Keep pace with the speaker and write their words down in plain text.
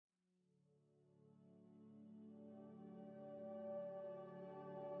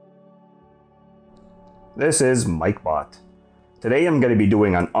This is MikeBot. Today I'm going to be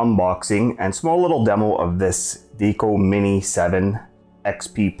doing an unboxing and small little demo of this Deco Mini 7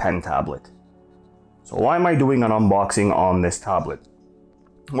 XP pen tablet. So why am I doing an unboxing on this tablet?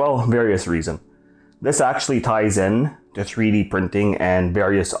 Well, various reasons. This actually ties in to 3D printing and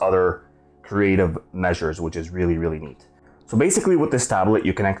various other creative measures, which is really neat. So basically with this tablet,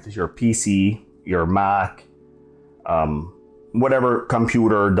 you connect to your PC, your Mac, whatever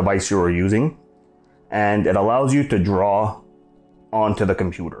computer device you're using, and it allows you to draw onto the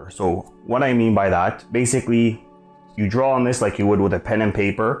computer. So what I mean by that, basically you draw on this like you would with a pen and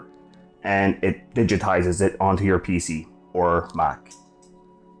paper, and it digitizes it onto your PC or Mac.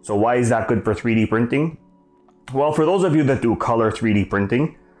 So why is that good for 3D printing? Well, for those of you that do color 3D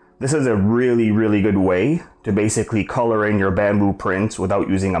printing, this is a really good way to basically color in your Bambu prints without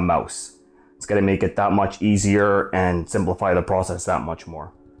using a mouse. It's going to make it that much easier and simplify the process that much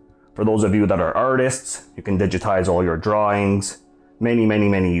more. For those of you that are artists, you can digitize all your drawings,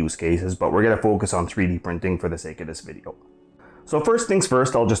 many use cases, but we're going to focus on 3D printing for the sake of this video. So first things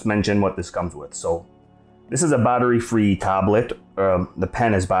first, I'll just mention what this comes with. So this is a battery-free tablet. The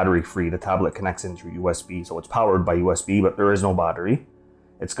pen is battery-free. The tablet connects into USB, so it's powered by USB, but there is no battery.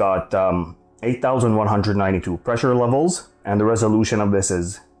 It's got 8,192 pressure levels, and the resolution of this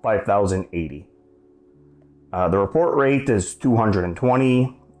is 5080. The report rate is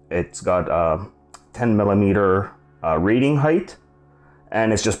 220. It's got 10 millimeter reading height,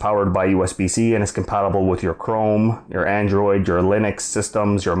 and it's just powered by USB-C, and it's compatible with your Chrome, your Android, your Linux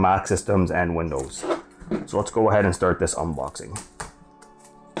systems, your Mac systems, and Windows. So let's go ahead and start this unboxing.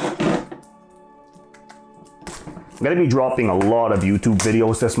 I'm going to be dropping a lot of YouTube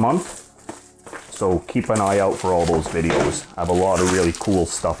videos this month, so keep an eye out for all those videos. I have a lot of really cool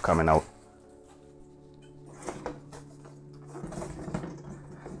stuff coming out.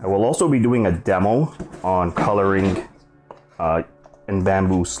 I will also be doing a demo on coloring in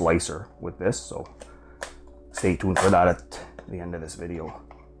Bambu Slicer with this, so stay tuned for that at the end of this video.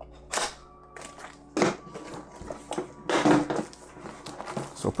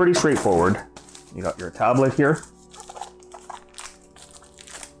 So pretty straightforward. You got your tablet here.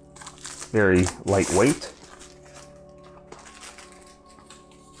 Very lightweight.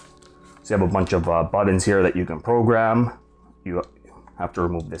 So you have a bunch of buttons here that you can program. You have to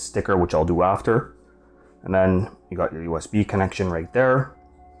remove this sticker, which I'll do after. And then you got your USB connection right there.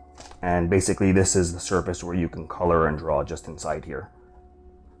 And basically this is the surface where you can color and draw just inside here.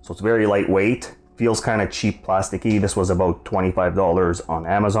 So it's very lightweight. Feels kind of cheap plasticky. This was about $25 on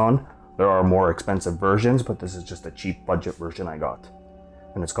Amazon. There are more expensive versions, but this is just a cheap budget version I got.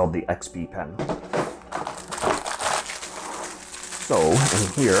 And it's called the XP pen. So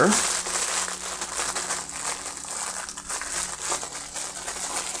in here,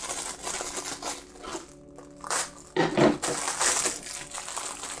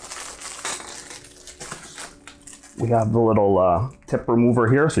 we have the little tip remover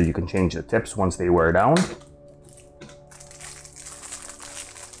here, so you can change the tips once they wear down.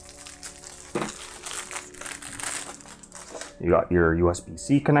 You got your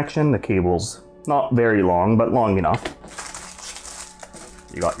USB-C connection. The cable's not very long, but long enough.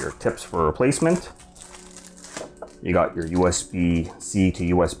 You got your tips for replacement. You got your USB-C to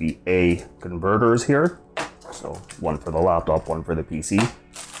USB-A converters here. So one for the laptop, one for the PC.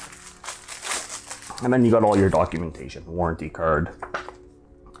 And then you got all your documentation, warranty card,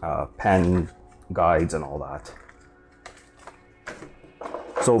 pen, guides, and all that.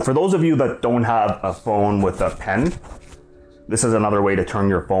 So for those of you that don't have a phone with a pen, this is another way to turn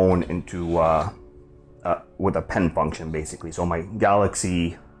your phone into, with a pen function basically. So my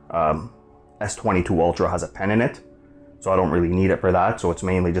Galaxy S22 Ultra has a pen in it, so I don't really need it for that. So it's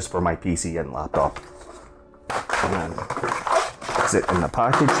mainly just for my PC and laptop. And then it's it in the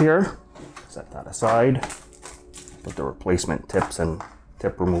package here. Set that aside. Put the replacement tips and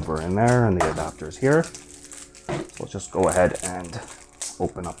tip remover in there, and the adapters here. So let's just go ahead and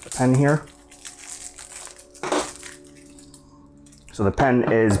open up the pen here. So the pen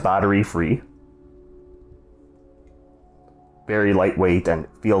is battery free. Very lightweight and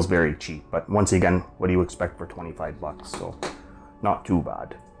feels very cheap. But once again, what do you expect for 25 bucks? So not too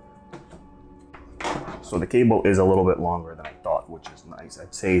bad. So the cable is a little bit longer than I thought, which is nice.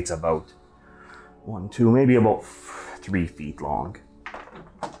 I'd say it's about 1, 2, maybe about 3 feet long.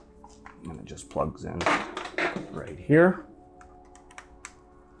 And it just plugs in right here.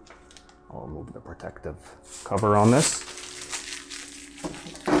 I'll remove the protective cover on this.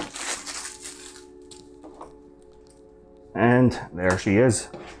 And there she is.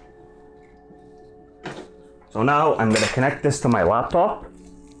 So now I'm going to connect this to my laptop.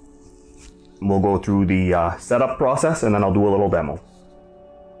 we'll go through the setup process, and then I'll do a little demo.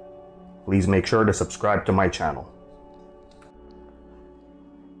 Please make sure to subscribe to my channel.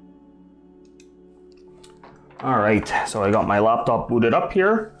 Alright, so I got my laptop booted up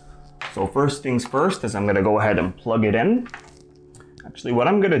here. So first things first is I'm going to go ahead and plug it in. Actually, what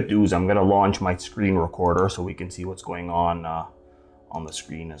I'm going to do is I'm going to launch my screen recorder so we can see what's going on the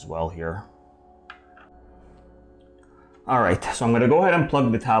screen as well here. Alright, so I'm going to go ahead and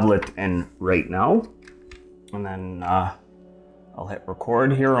plug the tablet in right now. And then I'll hit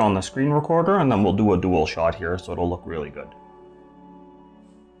record here on the screen recorder, and then we'll do a dual shot here so it'll look really good.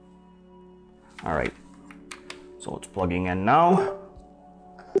 Alright, so it's plugging in now.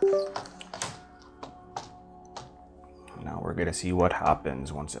 Now we're going to see what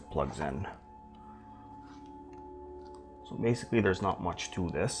happens once it plugs in. So basically there's not much to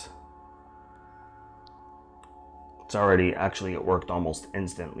this. It's already, actually it worked almost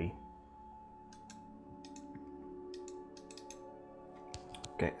instantly.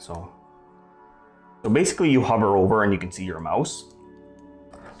 Okay, so basically you hover over and you can see your mouse.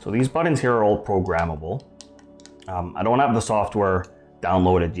 So these buttons here are all programmable. I don't have the software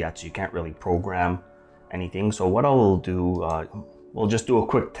downloaded yet, so you can't really program anything. So what I will do, we'll just do a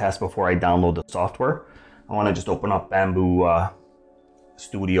quick test before I download the software. I want to just open up Bambu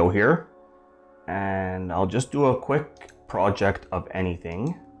Studio here, and I'll just do a quick project of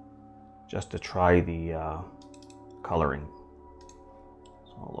anything just to try the coloring.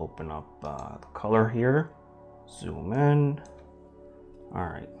 So I'll open up the color here, zoom in. All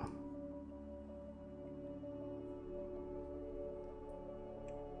right.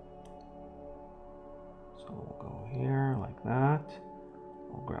 So we'll go here like that.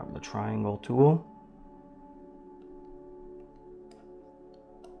 We'll grab the triangle tool.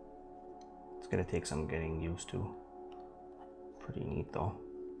 It's gonna take some getting used to. Pretty neat though.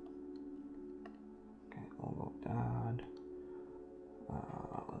 Okay, we'll go down.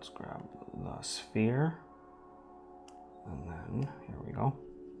 Let's grab the sphere. And then, here we go.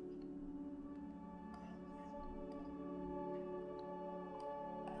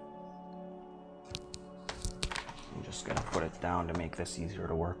 I'm just gonna put it down to make this easier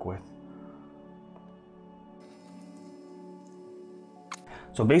to work with.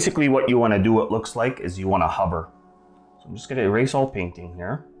 So basically what you want to do, it looks like, is you want to hover. So I'm just gonna erase all painting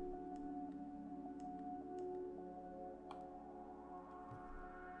here.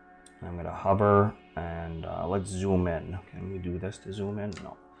 I'm gonna hover and let's zoom in. Can we do this to zoom in?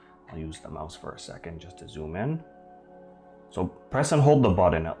 No, I'll use the mouse for a second just to zoom in. So press and hold the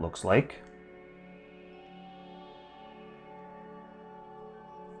button, it looks like.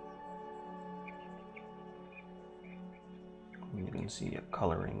 You can see it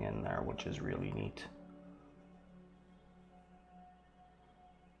coloring in there, which is really neat.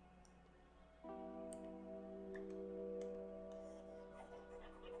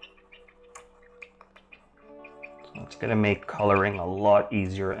 So it's going to make coloring a lot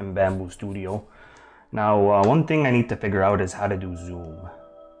easier in Bambu Studio. Now, one thing I need to figure out is how to do zoom.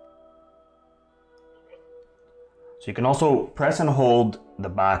 So you can also press and hold the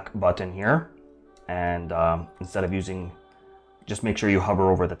back button here, and instead of using, just make sure you hover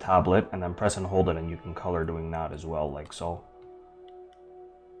over the tablet and then press and hold it, and you can color doing that as well, like so.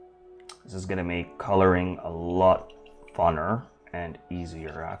 This is going to make coloring a lot funner and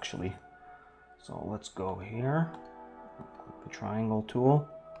easier actually. So let's go here, click the triangle tool.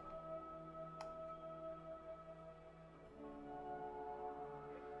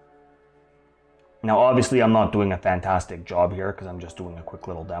 Now obviously I'm not doing a fantastic job here because I'm just doing a quick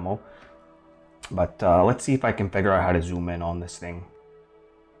little demo. But let's see if I can figure out how to zoom in on this thing.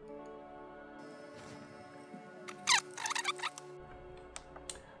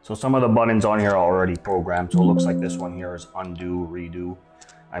 So some of the buttons on here are already programmed. So it looks like this one here is undo, redo.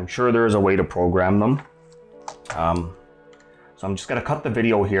 I'm sure there is a way to program them. So I'm just gonna cut the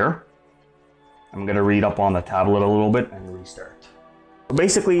video here. I'm gonna read up on the tablet a little bit and restart. So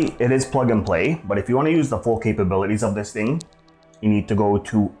basically it is plug and play, but if you wanna use the full capabilities of this thing, you need to go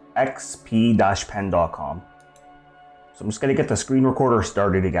to xp-pen.com. So I'm just gonna get the screen recorder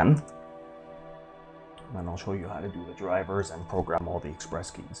started again. And then I'll show you how to do the drivers and program all the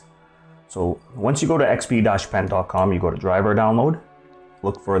express keys. So once you go to xp-pen.com, you go to driver download,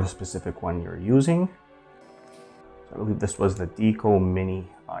 look for the specific one you're using. So I believe this was the Deco Mini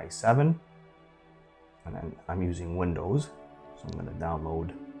i7. And then I'm using Windows. So I'm gonna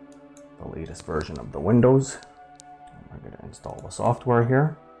download the latest version of the Windows. I'm gonna install the software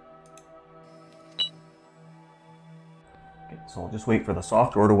here. So I'll just wait for the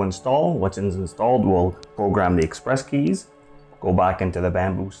software to install. Once it's installed, we'll program the express keys. go back into the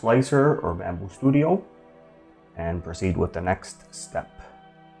Bambu Slicer or Bambu Studio and proceed with the next step.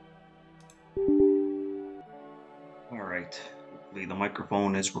 Alright, hopefully the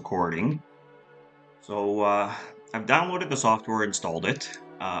microphone is recording. So I've downloaded the software, installed it.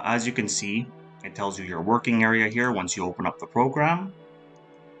 As you can see, it tells you your working area here once you open up the program.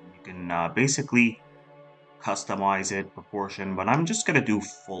 You can basically customize it, proportion, but I'm just going to do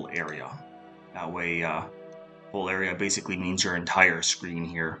full area. That way, full area basically means your entire screen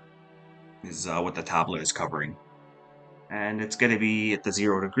here is what the tablet is covering. And it's going to be at the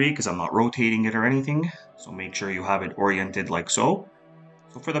 0 degree because I'm not rotating it or anything. So make sure you have it oriented like so.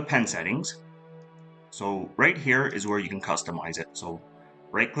 So for the pen settings, so right here is where you can customize it. So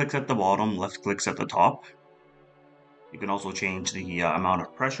right clicks at the bottom, left clicks at the top. You can also change the amount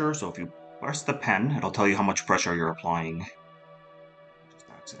of pressure. So if you press the pen, it'll tell you how much pressure you're applying. Just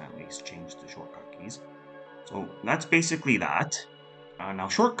accidentally changed the shortcut keys. So that's basically that. Now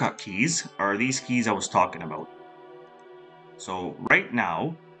shortcut keys are these keys I was talking about. So right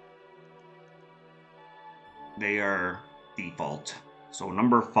now, they are default. So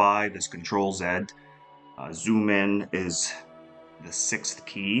number 5 is Control Z. Zoom in is the 6th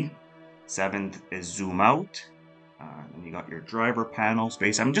key. 7th is zoom out. And you got your driver panel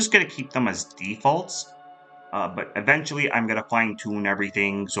space. I'm just going to keep them as defaults. But eventually I'm going to fine tune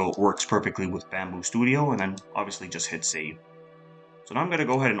everything so it works perfectly with Bambu Studio, and then obviously just hit save. So now I'm going to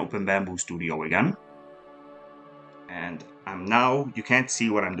go ahead and open Bambu Studio again. And I'm now, you can't see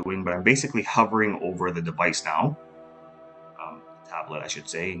what I'm doing, but I'm basically hovering over the device now. Tablet, I should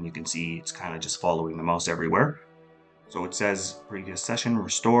say, and you can see it's kind of just following the mouse everywhere. So it says previous session,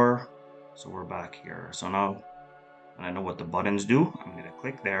 restore. So we're back here. So now, when I know what the buttons do, I'm going to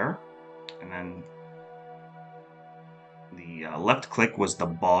click there. And then the left click was the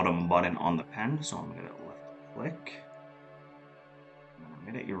bottom button on the pen. So I'm going to left click. And then I'm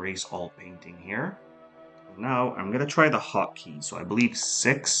going to erase all painting here. Now I'm going to try the hotkey. So I believe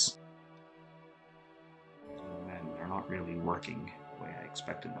 6. And they're not really working the way I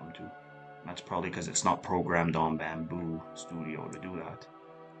expected them to. And that's probably because it's not programmed on Bambu Studio to do that.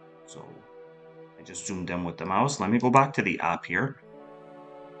 So I just zoomed in with the mouse. Let me go back to the app here.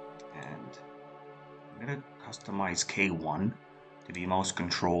 And I'm going to customize K1 to be mouse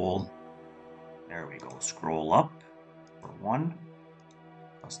control. There we go. Scroll up for 1.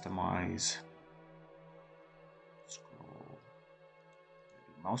 Customize. Scroll.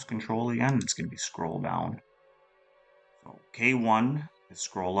 Mouse control again. It's going to be scroll down. So K1 is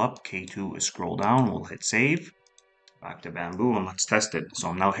scroll up. K2 is scroll down. We'll hit save. Back to Bambu and let's test it. So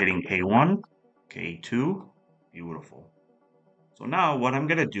I'm now hitting K1, K2. Beautiful. So now what I'm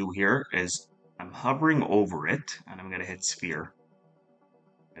going to do here is I'm hovering over it and I'm going to hit sphere.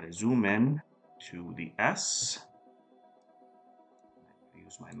 I'm going to zoom in to the S.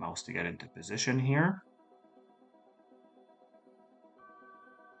 Use my mouse to get into position here.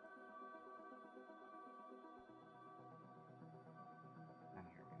 And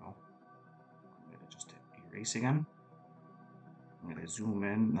here we go. I'm going to just hit erase again. I'm going to zoom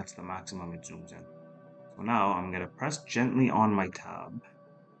in. That's the maximum it zooms in. So now I'm going to press gently on my tab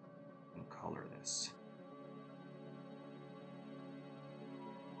and color this.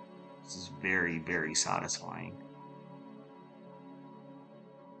 This is very, very satisfying.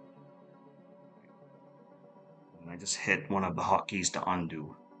 And I just hit one of the hotkeys to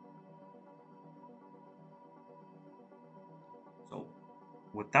undo. So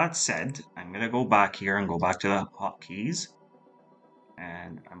with that said, I'm going to go back here and go back to the hotkeys.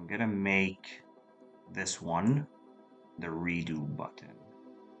 And I'm going to make this one the redo button.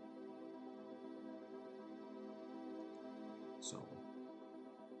 So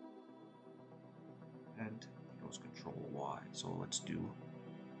and it goes Control Y. So let's do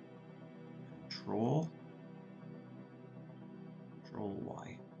Control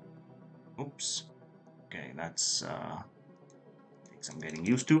Y. Oops. Okay, that's takes some getting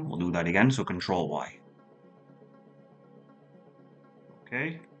used to. We'll do that again. So Control Y.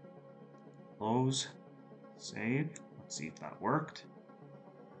 Okay. Close. Save. Let's see if that worked.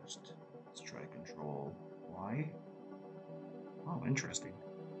 First, let's try Control Y. Oh, interesting.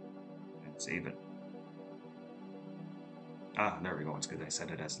 And save it. Ah, there we go. It's because I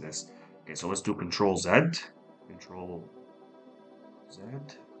set it as this. Okay, so let's do Control Z. Control Z.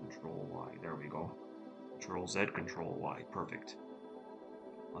 Control Y. There we go. Control Z. Control Y. Perfect.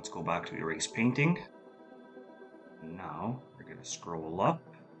 Let's go back to erase painting. Now we're going to scroll up.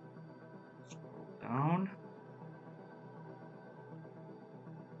 Scroll down.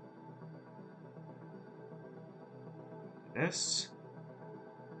 This.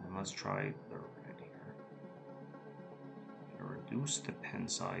 And let's try the red here. reduce the pen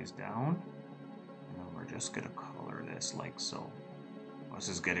size down. And then we're just gonna color this like so. This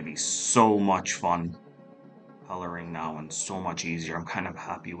is gonna be so much fun coloring now and so much easier. I'm kind of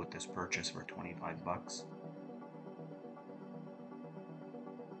happy with this purchase for 25 bucks.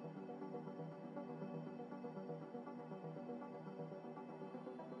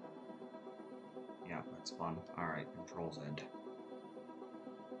 Yeah, that's fun. Alright, Control Z,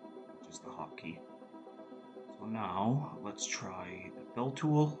 which is the hotkey. So now let's try the fill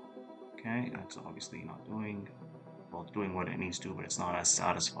tool. Okay, that's obviously not doing, well, it's doing what it needs to, but it's not as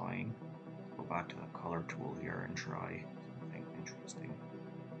satisfying. Go back to the color tool here and try something interesting.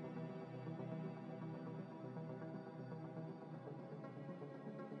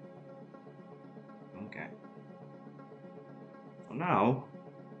 Okay. So now,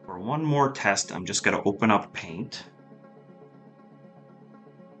 for one more test, I'm just going to open up Paint.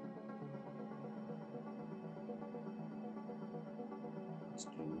 Let's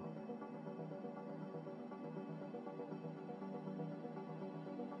do...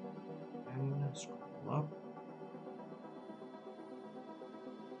 and scroll up.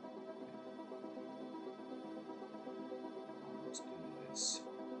 Let's do this.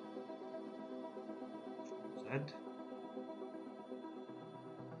 Control Z.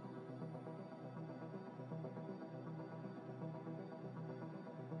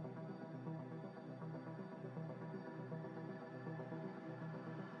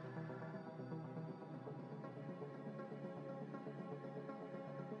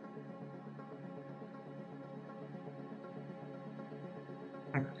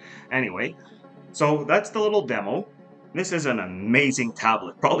 Anyway, so that's the little demo. This is an amazing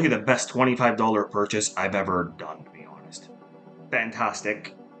tablet. Probably the best $25 purchase I've ever done, to be honest.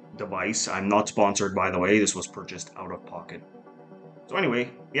 Fantastic device. I'm not sponsored, by the way. This was purchased out of pocket. So anyway,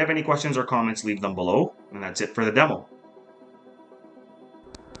 if you have any questions or comments, leave them below. And that's it for the demo.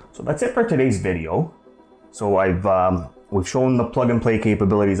 So that's it for today's video. So we've shown the plug and play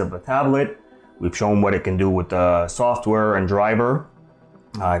capabilities of the tablet. We've shown what it can do with the software and driver.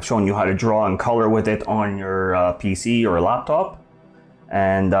 I've shown you how to draw and color with it on your PC or laptop.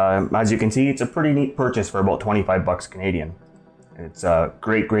 And as you can see, it's a pretty neat purchase for about 25 bucks Canadian. It's a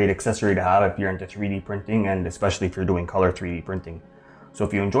great accessory to have if you're into 3D printing, and especially if you're doing color 3D printing. So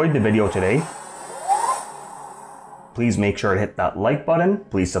if you enjoyed the video today, please make sure to hit that like button.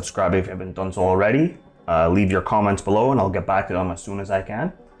 Please subscribe if you haven't done so already. Leave your comments below and I'll get back to them as soon as I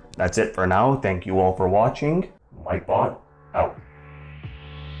can. That's it for now. Thank you all for watching. Lightbot out.